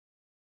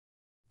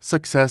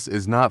Success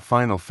is not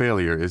final,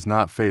 failure is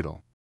not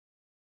fatal.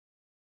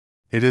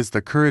 It is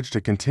the courage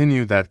to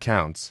continue that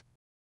counts.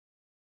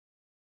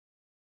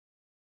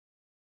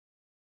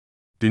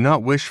 Do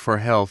not wish for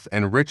health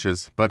and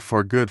riches but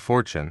for good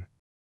fortune.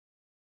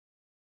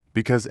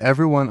 Because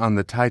everyone on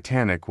the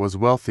Titanic was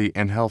wealthy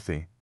and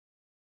healthy,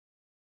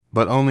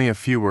 but only a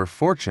few were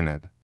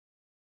fortunate.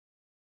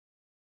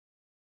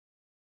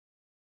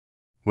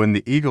 When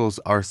the eagles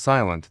are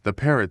silent, the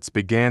parrots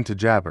began to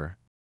jabber.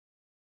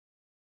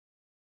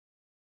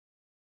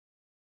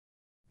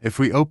 If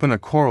we open a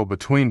quarrel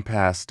between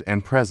past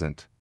and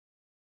present,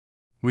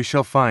 we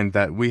shall find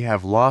that we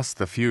have lost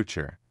the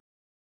future.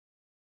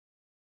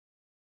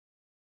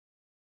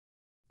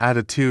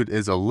 Attitude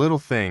is a little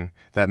thing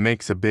that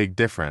makes a big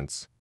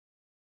difference.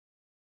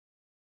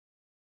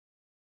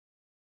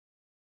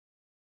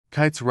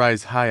 Kites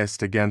rise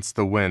highest against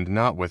the wind,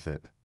 not with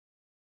it.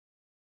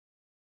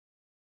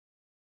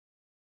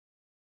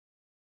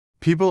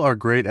 People are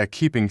great at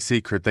keeping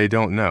secret they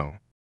don't know.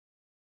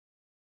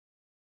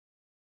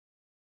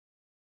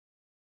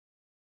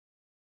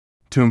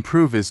 To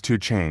improve is to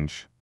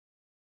change.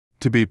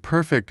 To be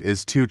perfect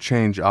is to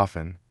change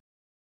often.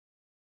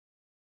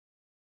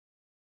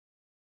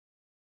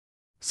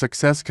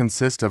 Success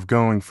consists of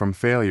going from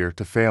failure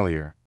to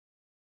failure,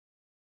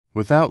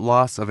 without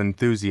loss of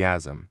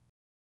enthusiasm.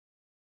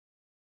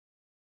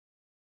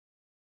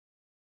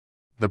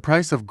 The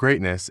price of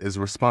greatness is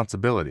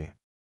responsibility.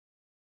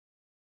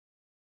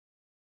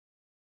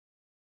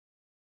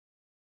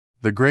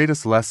 The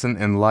greatest lesson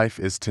in life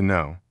is to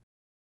know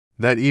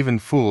that even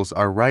fools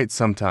are right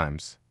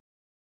sometimes.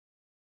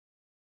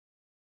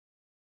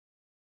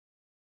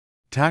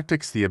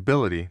 Tactics: the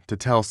ability to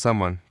tell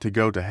someone to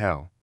go to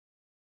hell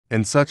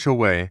in such a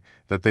way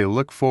that they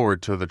look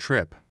forward to the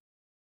trip.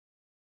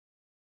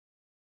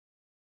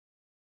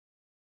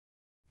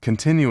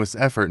 Continuous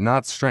effort,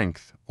 not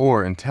strength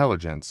or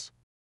intelligence,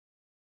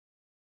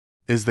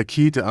 is the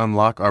key to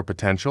unlock our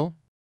potential.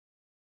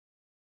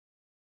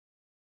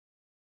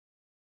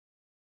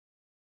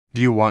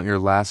 Do you want your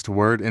last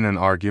word in an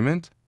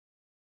argument?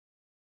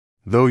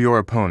 Though your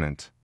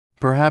opponent,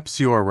 perhaps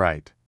you are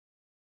right.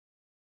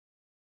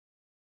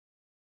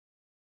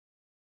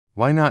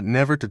 Why not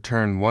never to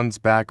turn one's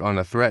back on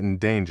a threatened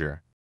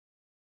danger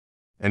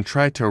and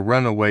try to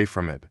run away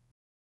from it?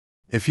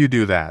 If you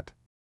do that,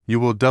 you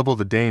will double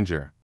the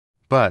danger,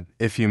 but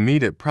if you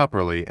meet it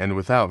properly and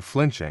without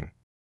flinching,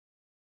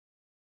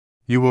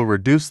 you will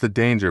reduce the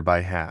danger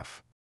by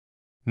half.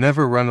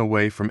 Never run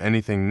away from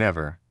anything,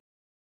 never.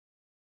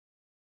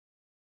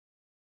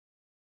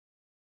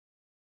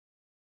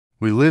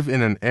 We live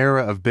in an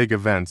era of big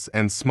events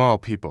and small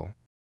people.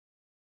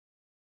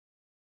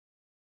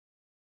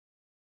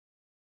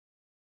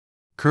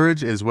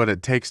 Courage is what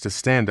it takes to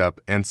stand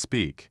up and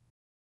speak.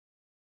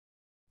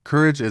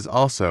 Courage is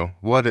also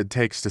what it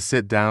takes to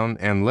sit down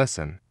and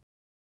listen.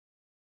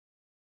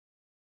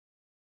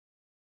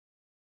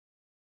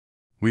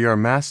 We are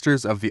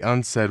masters of the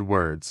unsaid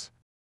words,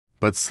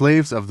 but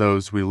slaves of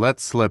those we let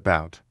slip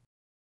out.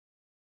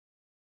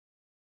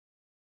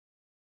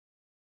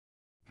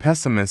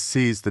 Pessimists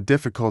sees the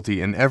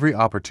difficulty in every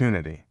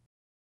opportunity,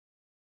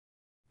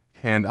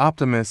 and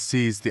optimists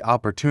sees the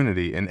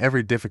opportunity in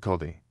every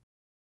difficulty.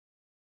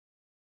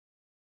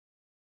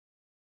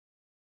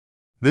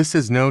 This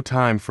is no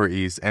time for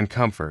ease and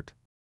comfort.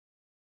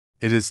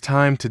 It is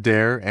time to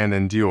dare and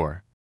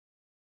endure.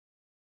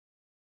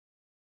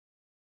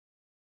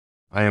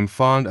 I am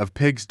fond of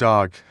pigs.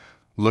 Dog,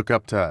 look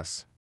up to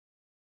us.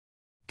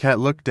 Cat,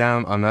 look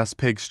down on us.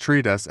 Pigs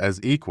treat us as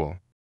equal.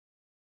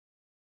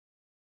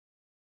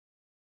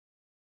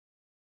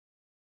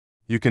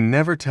 You can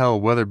never tell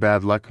whether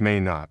bad luck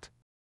may not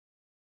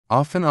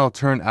often all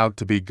turn out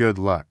to be good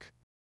luck.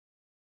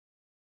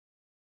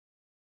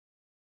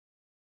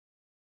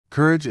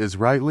 Courage is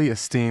rightly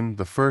esteemed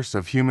the first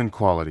of human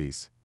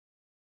qualities,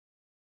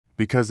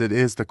 because it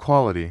is the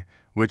quality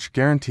which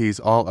guarantees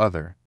all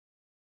other.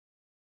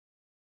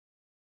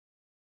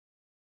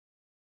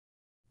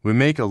 We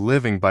make a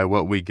living by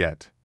what we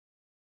get,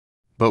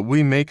 but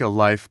we make a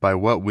life by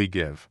what we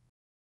give.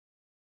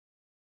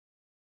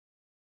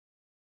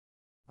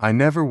 I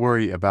never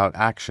worry about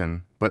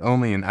action, but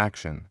only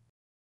inaction.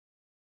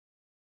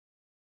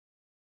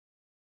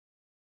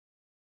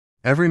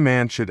 Every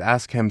man should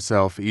ask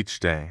himself each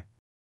day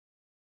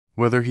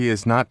whether he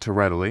is not too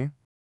readily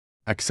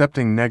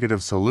accepting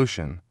negative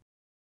solution.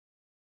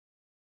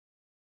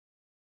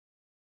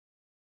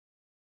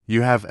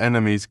 You have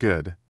enemies.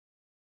 Good.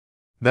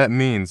 That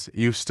means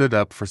you stood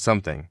up for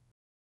something,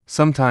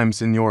 sometimes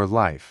in your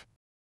life.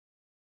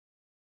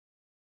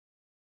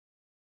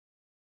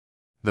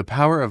 The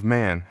power of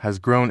man has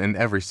grown in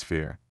every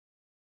sphere,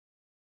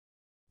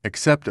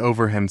 except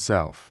over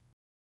himself.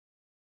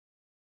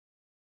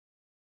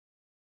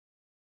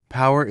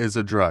 Power is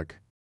a drug.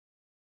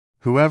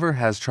 Whoever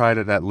has tried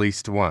it at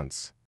least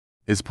once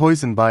is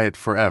poisoned by it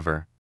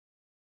forever.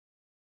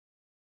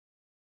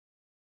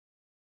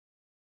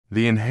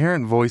 The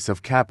inherent voice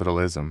of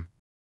capitalism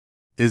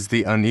is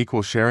the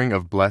unequal sharing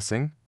of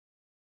blessing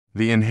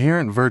The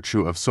inherent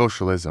virtue of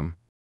socialism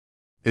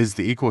is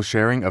the equal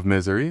sharing of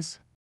miseries?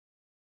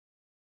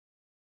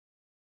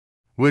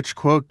 Which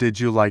quote did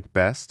you like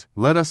best?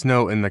 Let us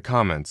know in the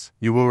comments.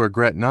 You will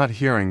regret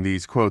not hearing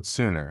these quotes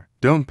sooner.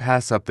 Don't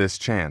pass up this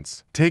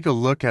chance. Take a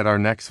look at our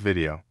next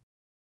video.